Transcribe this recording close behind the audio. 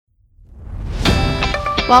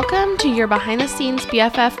Welcome to your Behind the Scenes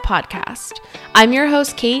BFF podcast. I'm your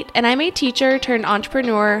host, Kate, and I'm a teacher turned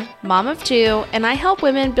entrepreneur, mom of two, and I help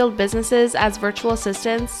women build businesses as virtual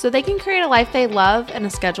assistants so they can create a life they love and a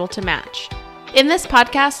schedule to match. In this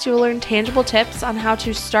podcast, you will learn tangible tips on how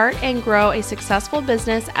to start and grow a successful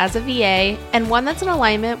business as a VA and one that's in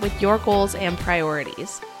alignment with your goals and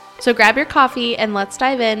priorities. So grab your coffee and let's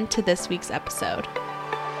dive into this week's episode.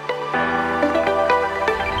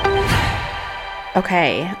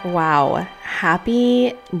 Okay, wow.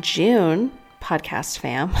 Happy June, podcast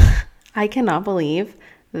fam. I cannot believe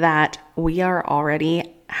that we are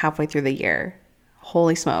already halfway through the year.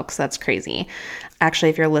 Holy smokes, that's crazy. Actually,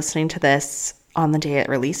 if you're listening to this on the day it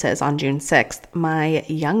releases on June 6th, my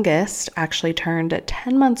youngest actually turned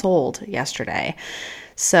 10 months old yesterday.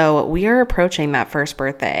 So we are approaching that first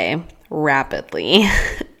birthday rapidly.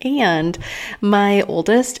 And my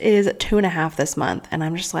oldest is 2.5 this month. And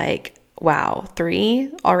I'm just like, wow,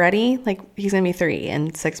 3 already? Like, he's going to be 3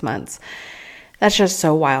 in 6 months. That's just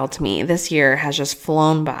so wild to me. This year has just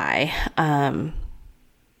flown by. And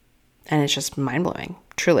it's just mind-blowing,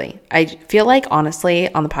 truly. I feel like,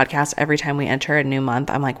 honestly, on the podcast, every time we enter a new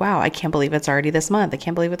month, I'm like, wow, I can't believe it's already this month. I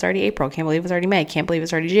can't believe it's already April. I can't believe it's already May. I can't believe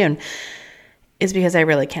it's already June. It's because I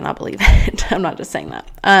really cannot believe it. I'm not just saying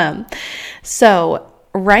that. So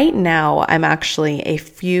right now, I'm actually a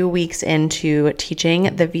few weeks into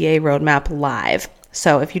teaching the VA Roadmap Live.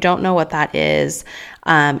 So if you don't know what that is,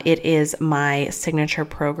 it is my signature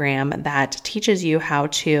program that teaches you how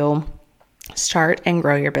to start and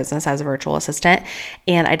grow your business as a virtual assistant.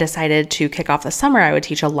 And I decided to kick off the summer, I would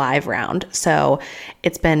teach a live round. So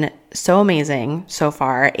it's been so amazing so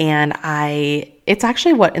far. And it's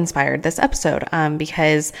actually what inspired this episode,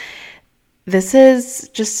 because this is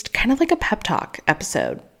just kind of like a pep talk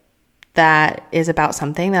episode that is about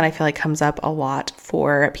something that I feel like comes up a lot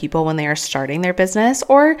for people when they are starting their business,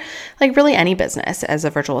 or like really any business as a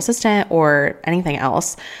virtual assistant or anything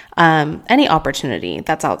else, any opportunity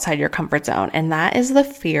that's outside your comfort zone. And that is the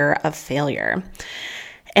fear of failure.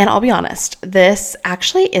 And I'll be honest, this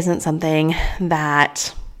actually isn't something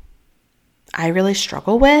that I really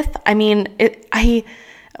struggle with. I mean,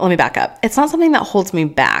 let me back up. It's not something that holds me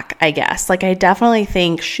back, I guess. Like, I definitely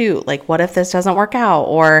think, shoot, like, what if this doesn't work out?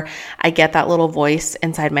 Or I get that little voice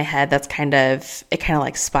inside my head that's kind of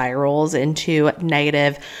like spirals into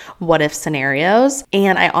negative what if scenarios.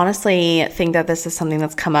 And I honestly think that this is something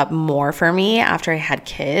that's come up more for me after I had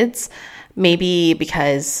kids, maybe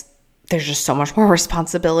because there's just so much more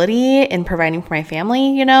responsibility in providing for my family,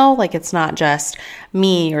 you know, like it's not just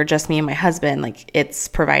me or just me and my husband, like it's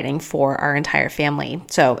providing for our entire family.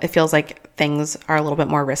 So it feels like things are a little bit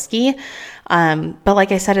more risky. But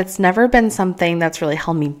like I said, it's never been something that's really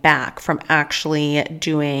held me back from actually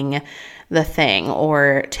doing the thing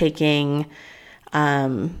or taking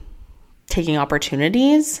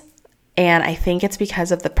opportunities. And I think it's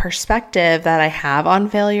because of the perspective that I have on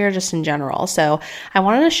failure just in general. So I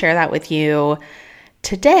wanted to share that with you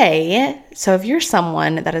today. So if you're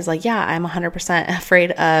someone that is like, yeah, I'm 100%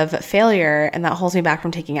 afraid of failure and that holds me back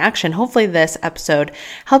from taking action, hopefully this episode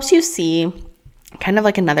helps you see kind of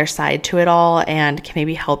like another side to it all and can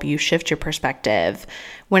maybe help you shift your perspective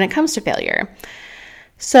when it comes to failure.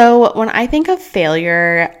 So when I think of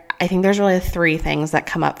failure, I think there's really 3 things that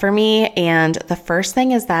come up for me. And the first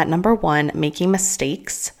thing is that, number 1, making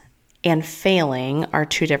mistakes and failing are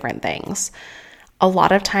 2 different things. A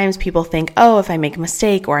lot of times people think, oh, if I make a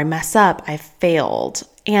mistake or I mess up, I failed.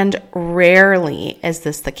 And rarely is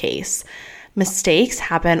this the case. Mistakes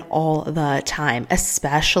happen all the time,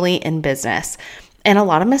 especially in business. And a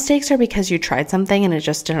lot of mistakes are because you tried something and it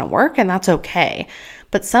just didn't work, and that's okay.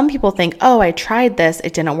 But some people think, oh, I tried this,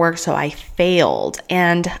 it didn't work, so I failed.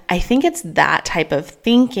 And I think it's that type of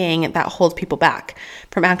thinking that holds people back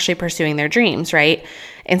from actually pursuing their dreams, right?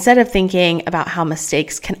 Instead of thinking about how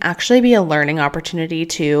mistakes can actually be a learning opportunity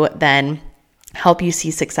to then help you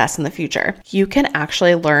see success in the future. You can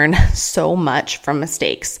actually learn so much from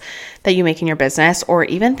mistakes that you make in your business, or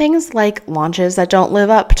even things like launches that don't live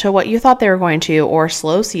up to what you thought they were going to, or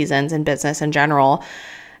slow seasons in business in general.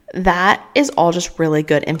 That is all just really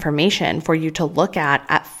good information for you to look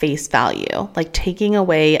at face value, like taking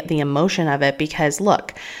away the emotion of it, because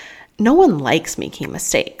look, no one likes making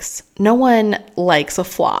mistakes. No one likes a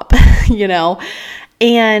flop, you know,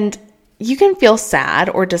 and you can feel sad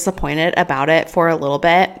or disappointed about it for a little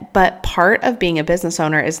bit, but part of being a business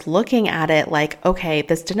owner is looking at it like, okay,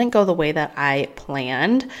 this didn't go the way that I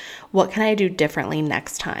planned. What can I do differently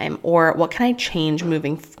next time? Or what can I change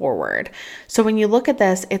moving forward? So when you look at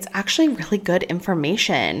this, it's actually really good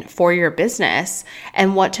information for your business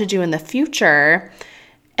and what to do in the future.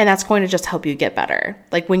 And that's going to just help you get better.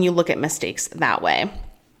 Like when you look at mistakes that way.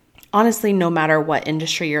 Honestly, no matter what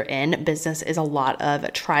industry you're in, business is a lot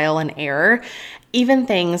of trial and error. Even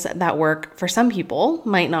things that work for some people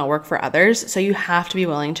might not work for others. So you have to be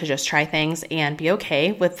willing to just try things and be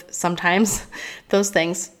okay with sometimes those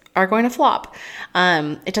things are going to flop.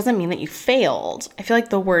 It doesn't mean that you failed. I feel like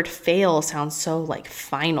the word fail sounds so like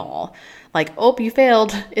final. Like, oh, you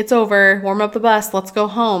failed. It's over. Warm up the bus. Let's go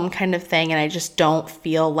home kind of thing. And I just don't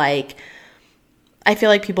feel like, I feel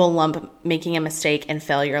like people lump making a mistake and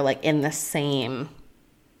failure like in the same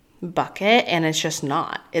bucket, and it's just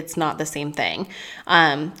not. It's not the same thing.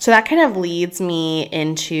 So that kind of leads me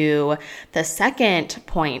into the second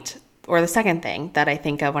point, or the second thing that I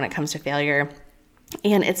think of when it comes to failure,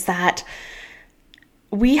 and it's that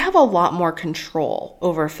we have a lot more control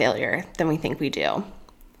over failure than we think we do.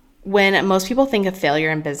 When most people think of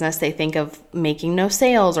failure in business, they think of making no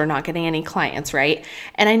sales or not getting any clients, right?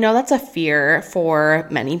 And I know that's a fear for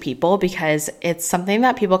many people because it's something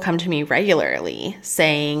that people come to me regularly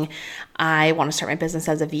saying, I want to start my business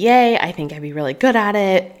as a VA. I think I'd be really good at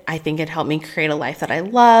it. I think it'd help me create a life that I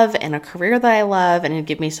love and a career that I love, and it'd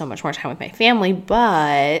give me so much more time with my family.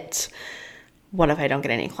 But what if I don't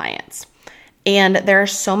get any clients? And there are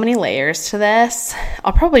so many layers to this.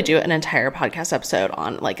 I'll probably do an entire podcast episode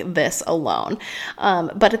on like this alone.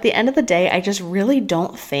 But at the end of the day, I just really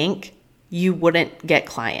don't think you wouldn't get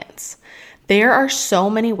clients. There are so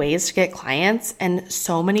many ways to get clients and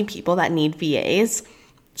so many people that need VAs,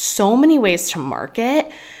 so many ways to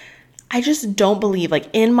market. I just don't believe, like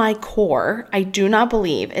in my core, I do not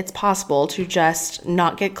believe it's possible to just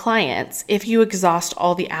not get clients if you exhaust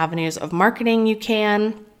all the avenues of marketing you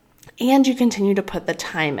can, and you continue to put the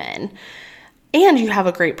time in, and you have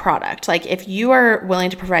a great product. Like if you are willing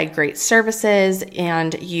to provide great services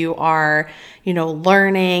and you are,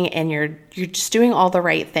 learning and you're just doing all the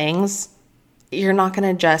right things, you're not going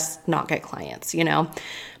to just not get clients,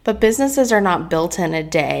 But businesses are not built in a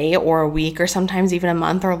day or a week or sometimes even a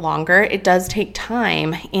month or longer. It does take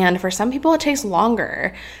time. And for some people, it takes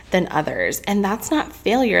longer than others. And that's not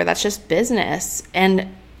failure. That's just business.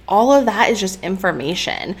 And all of that is just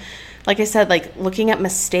information. Like I said, like looking at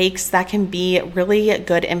mistakes, that can be really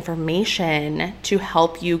good information to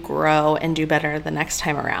help you grow and do better the next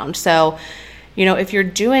time around. So, if you're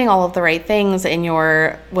doing all of the right things and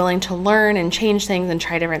you're willing to learn and change things and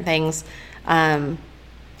try different things, I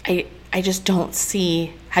just don't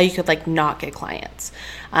see how you could like not get clients.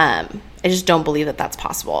 I just don't believe that that's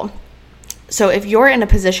possible. So if you're in a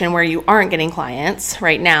position where you aren't getting clients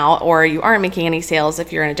right now, or you aren't making any sales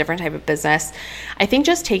if you're in a different type of business, I think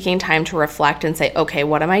just taking time to reflect and say, okay,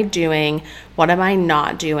 what am I doing? What am I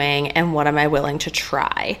not doing? And what am I willing to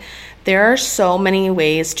try? There are so many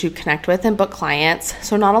ways to connect with and book clients.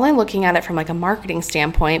 So not only looking at it from like a marketing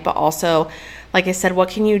standpoint, but also, like I said, what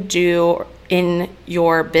can you do in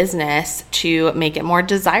your business to make it more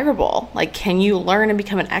desirable? Like, can you learn and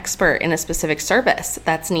become an expert in a specific service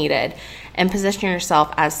that's needed and position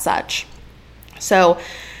yourself as such? So,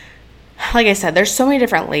 like I said, there's so many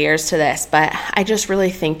different layers to this, but I just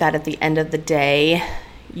really think that at the end of the day,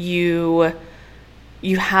 you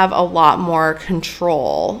have a lot more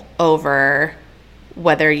control over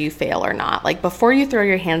whether you fail or not. Like before you throw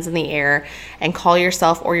your hands in the air and call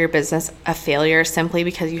yourself or your business a failure simply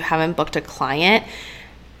because you haven't booked a client,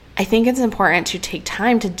 I think it's important to take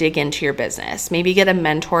time to dig into your business. Maybe get a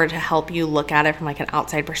mentor to help you look at it from like an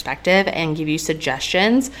outside perspective and give you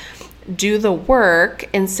suggestions. Do the work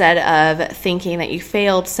instead of thinking that you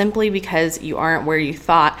failed simply because you aren't where you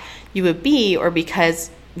thought you would be, or because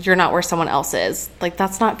you're not where someone else is. Like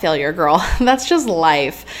that's not failure, girl. That's just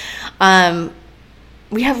life.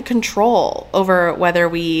 We have control over whether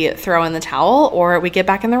we throw in the towel or we get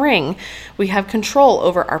back in the ring. We have control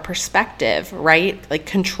over our perspective, right? Like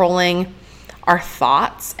controlling our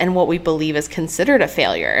thoughts and what we believe is considered a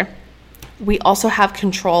failure. We also have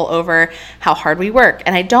control over how hard we work.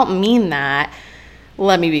 And I don't mean that,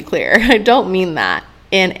 let me be clear, I don't mean that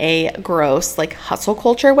in a gross like hustle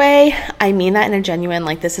culture way. I mean that in a genuine,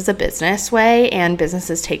 like this is a business way, and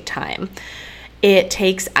businesses take time. It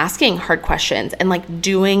takes asking hard questions and like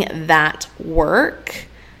doing that work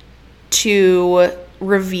to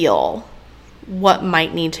reveal what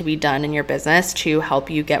might need to be done in your business to help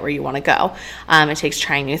you get where you want to go. It takes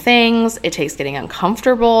trying new things. It takes getting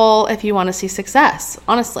uncomfortable if you want to see success,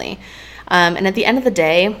 honestly. And at the end of the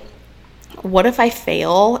day, what if I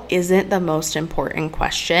fail isn't the most important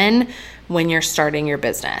question when you're starting your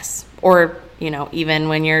business, or, even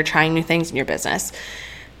when you're trying new things in your business.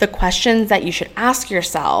 The questions that you should ask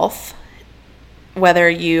yourself, whether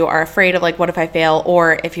you are afraid of like, what if I fail?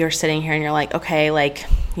 Or if you're sitting here and you're like, okay, like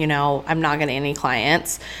I'm not getting any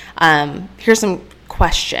clients. Here's some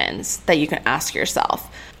questions that you can ask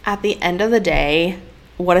yourself. At the end of the day,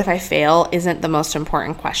 what if I fail isn't the most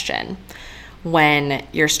important question when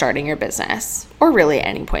you're starting your business, or really at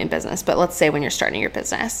any point in business, but let's say when you're starting your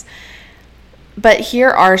business. But here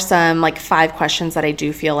are some 5 questions that I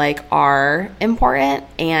do feel like are important,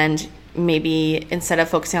 and maybe instead of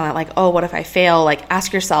focusing on that, what if I fail,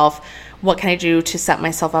 ask yourself, what can I do to set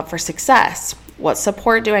myself up for success? What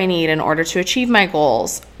support do I need in order to achieve my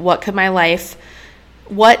goals? What in my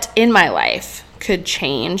life could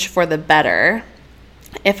change for the better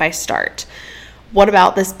if I start? What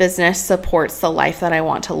about this business supports the life that I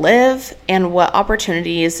want to live? And what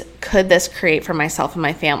opportunities could this create for myself and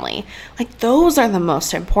my family? Those are the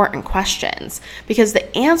most important questions, because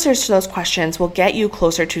the answers to those questions will get you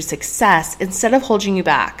closer to success instead of holding you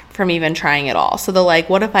back from even trying it all. So the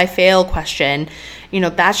what if I fail question,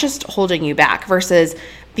 that's just holding you back, versus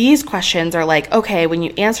these questions are okay, when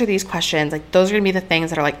you answer these questions, those are going to be the things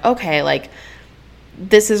that are okay,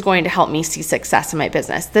 this is going to help me see success in my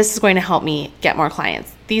business. This is going to help me get more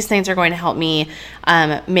clients. These things are going to help me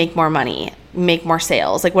make more money, make more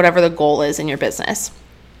sales, whatever the goal is in your business.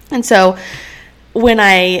 And so when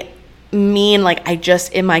I mean I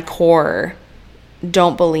just in my core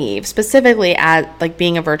don't believe, specifically at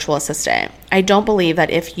being a virtual assistant, I don't believe that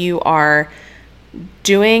if you are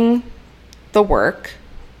doing the work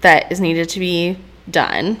that is needed to be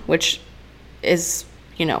done, which is,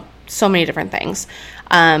 so many different things.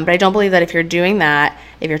 But I don't believe that if you're doing that,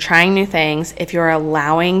 if you're trying new things, if you're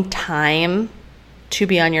allowing time to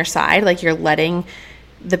be on your side, you're letting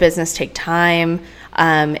the business take time,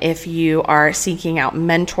 if you are seeking out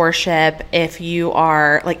mentorship, if you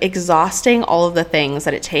are exhausting all of the things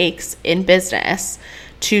that it takes in business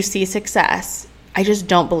to see success, I just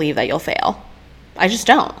don't believe that you'll fail. I just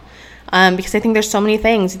don't. Because I think there's so many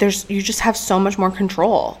things. You just have so much more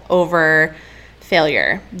control over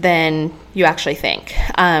failure than you actually think.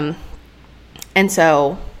 And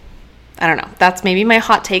so, I don't know. That's maybe my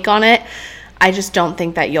hot take on it. I just don't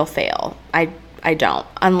think that you'll fail. I don't.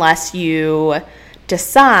 Unless you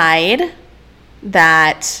decide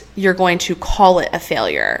that you're going to call it a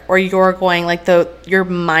failure, or you're going your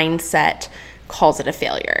mindset calls it a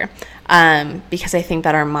failure. Because I think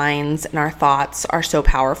that our minds and our thoughts are so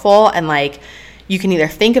powerful, and you can either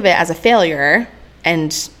think of it as a failure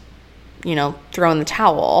and throw in the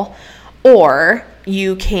towel, or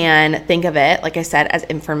you can think of it, like I said, as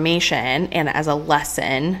information and as a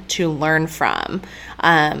lesson to learn from.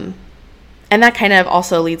 And that kind of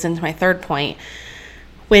also leads into my third point,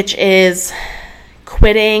 which is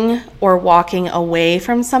quitting or walking away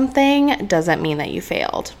from something doesn't mean that you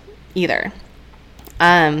failed either.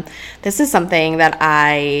 This is something that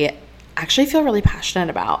I actually feel really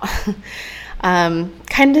passionate about.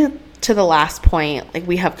 Kind of to the last point,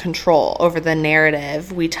 we have control over the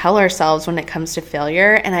narrative we tell ourselves when it comes to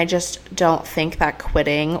failure. And I just don't think that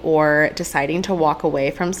quitting or deciding to walk away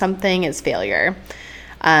from something is failure.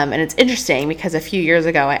 And it's interesting because a few years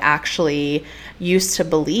ago, I actually used to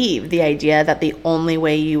believe the idea that the only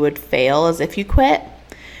way you would fail is if you quit,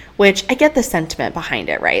 which I get the sentiment behind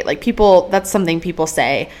it, right? That's something people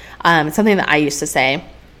say. It's something that I used to say,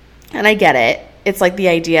 and I get it. It's the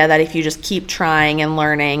idea that if you just keep trying and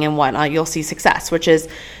learning and whatnot, you'll see success, which is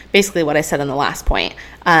basically what I said in the last point.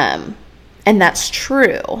 And that's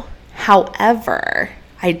true. However,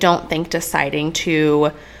 I don't think deciding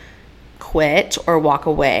to quit or walk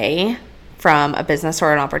away from a business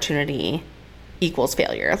or an opportunity equals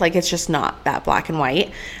failure. It's just not that black and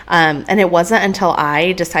white. And it wasn't until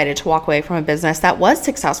I decided to walk away from a business that was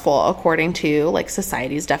successful according to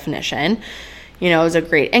society's definition. It was a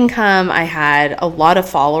great income. I had a lot of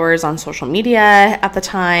followers on social media at the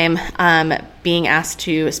time, being asked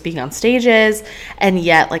to speak on stages. And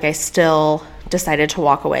yet, I still decided to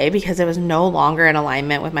walk away because it was no longer in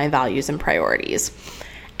alignment with my values and priorities.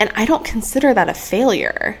 And I don't consider that a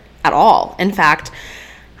failure at all. In fact,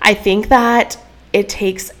 I think that it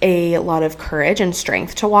takes a lot of courage and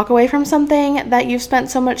strength to walk away from something that you've spent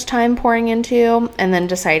so much time pouring into and then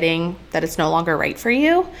deciding that it's no longer right for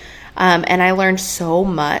you. And I learned so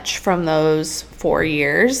much from those 4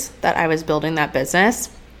 years that I was building that business,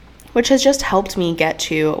 which has just helped me get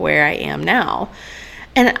to where I am now.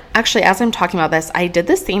 And actually, as I'm talking about this, I did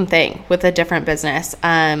the same thing with a different business.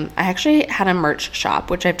 I actually had a merch shop,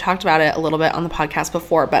 which I've talked about it a little bit on the podcast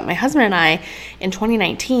before, but my husband and I, in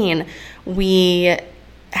 2019, we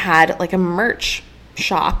had a merch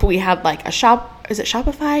shop. We had a shop, is it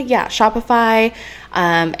Shopify? Yeah, Shopify.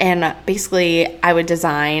 And basically I would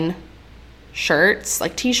design shirts,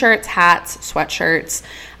 t-shirts, hats, sweatshirts,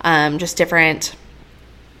 just different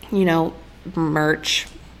merch,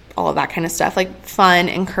 all of that kind of stuff, like fun,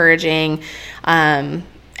 encouraging. And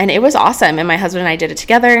it was awesome. And my husband and I did it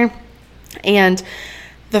together. And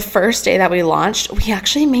the first day that we launched, we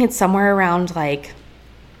actually made somewhere around like,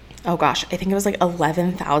 I think it was like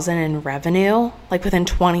 11,000 in revenue, like within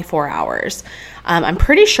 24 hours. I'm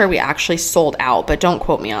pretty sure we actually sold out, but don't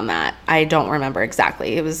quote me on that. I don't remember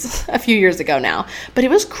exactly. It was a few years ago now, but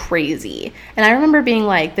it was crazy. And I remember being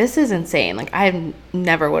like, this is insane. Like I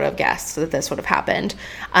never would have guessed that this would have happened.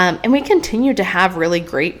 And we continued to have really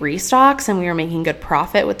great restocks, and we were making good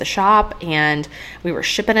profit with the shop, and we were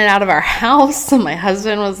shipping it out of our house. And my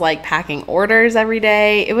husband was like packing orders every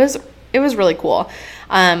day. It was really cool.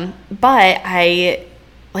 But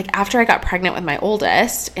after I got pregnant with my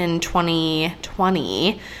oldest in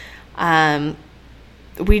 2020,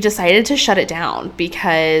 we decided to shut it down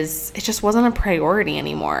because it just wasn't a priority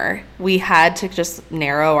anymore. We had to just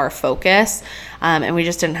narrow our focus, and we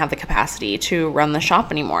just didn't have the capacity to run the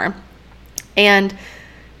shop anymore. And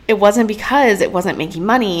it wasn't because it wasn't making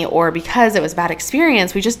money or because it was a bad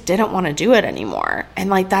experience. We just didn't want to do it anymore. And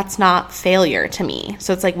like, that's not failure to me.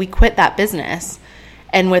 So it's like we quit that business.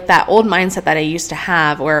 And with that old mindset that I used to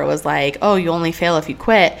have, where it was like, oh, you only fail if you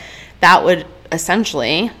quit, that would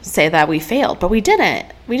essentially say that we failed. But we didn't.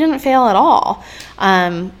 We didn't fail at all.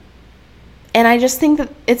 And I just think that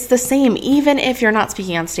it's the same, even if you're not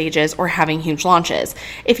speaking on stages or having huge launches.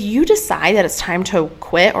 If you decide that it's time to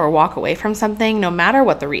quit or walk away from something, no matter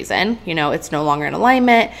what the reason, it's no longer in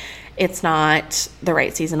alignment, it's not the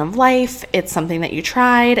right season of life, it's something that you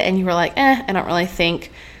tried and you were like, I don't really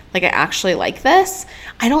think like I actually like this.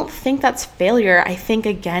 I don't think that's failure. I think,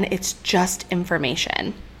 again, it's just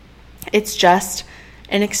information. It's just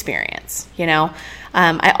an experience,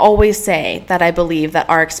 I always say that I believe that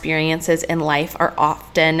our experiences in life are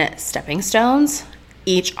often stepping stones.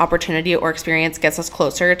 Each opportunity or experience gets us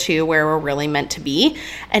closer to where we're really meant to be.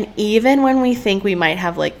 And even when we think we might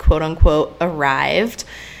have like quote unquote arrived,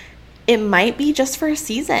 it might be just for a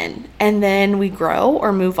season, and then we grow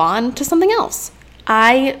or move on to something else.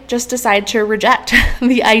 I just decide to reject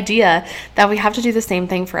the idea that we have to do the same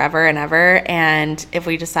thing forever and ever. And if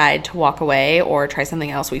we decide to walk away or try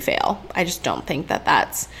something else, we fail. I just don't think that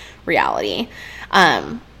that's reality.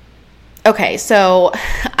 Okay, so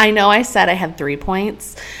I know I said I had 3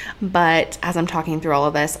 points, but as I'm talking through all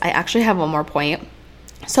of this, I actually have one more point.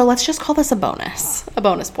 So let's just call this a bonus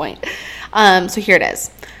point. So here it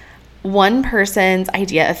is. One person's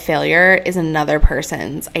idea of failure is another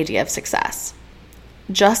person's idea of success.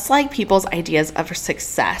 Just like people's ideas of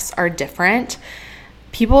success are different,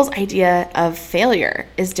 people's idea of failure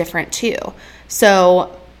is different too.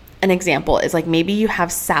 So an example is like maybe you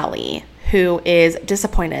have Sally, who is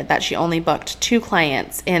disappointed that she only booked 2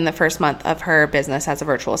 clients in the first month of her business as a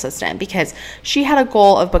virtual assistant because she had a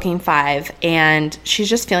goal of booking 5 and she's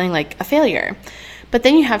just feeling like a failure. But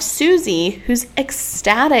then you have Susie, who's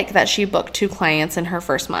ecstatic that she booked 2 clients in her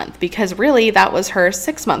first month because really that was her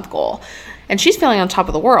 6-month goal. And she's feeling on top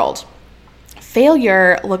of the world.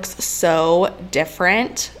 Failure looks so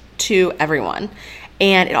different to everyone.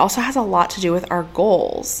 And it also has a lot to do with our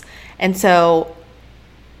goals. And so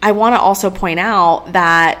I want to also point out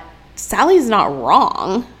that Sally's not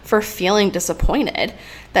wrong for feeling disappointed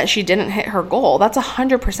that she didn't hit her goal. That's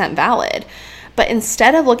 100% valid. But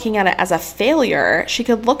instead of looking at it as a failure, she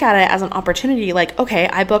could look at it as an opportunity like, okay,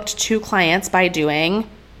 I booked 2 clients by doing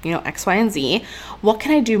X, Y, and Z. What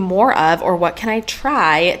can I do more of, or what can I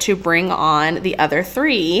try to bring on the other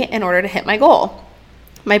 3 in order to hit my goal?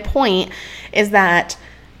 My point is that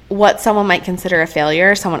what someone might consider a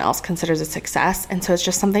failure, someone else considers a success. And so it's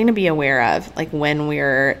just something to be aware of, like when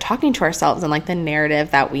we're talking to ourselves and like the narrative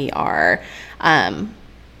that we are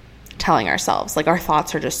telling ourselves. Like our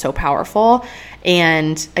thoughts are just so powerful.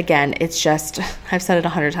 And again, it's just, I've said it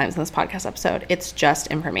 100 times in this podcast episode, it's just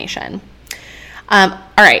information. All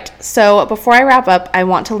right. So before I wrap up, I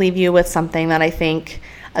want to leave you with something that I think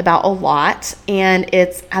about a lot. And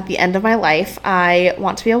it's at the end of my life, I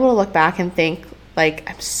want to be able to look back and think like,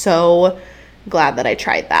 I'm so glad that I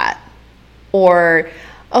tried that. Or,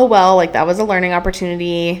 oh, well, like that was a learning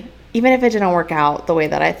opportunity, even if it didn't work out the way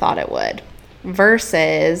that I thought it would,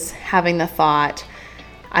 versus having the thought,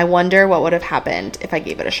 I wonder what would have happened if I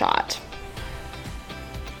gave it a shot.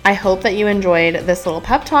 I hope that you enjoyed this little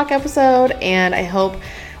pep talk episode, and I hope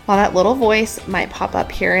while that little voice might pop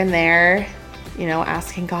up here and there,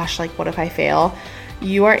 asking, gosh, like what if I fail?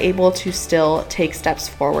 You are able to still take steps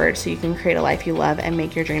forward so you can create a life you love and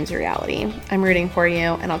make your dreams a reality. I'm rooting for you,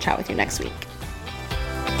 and I'll chat with you next week.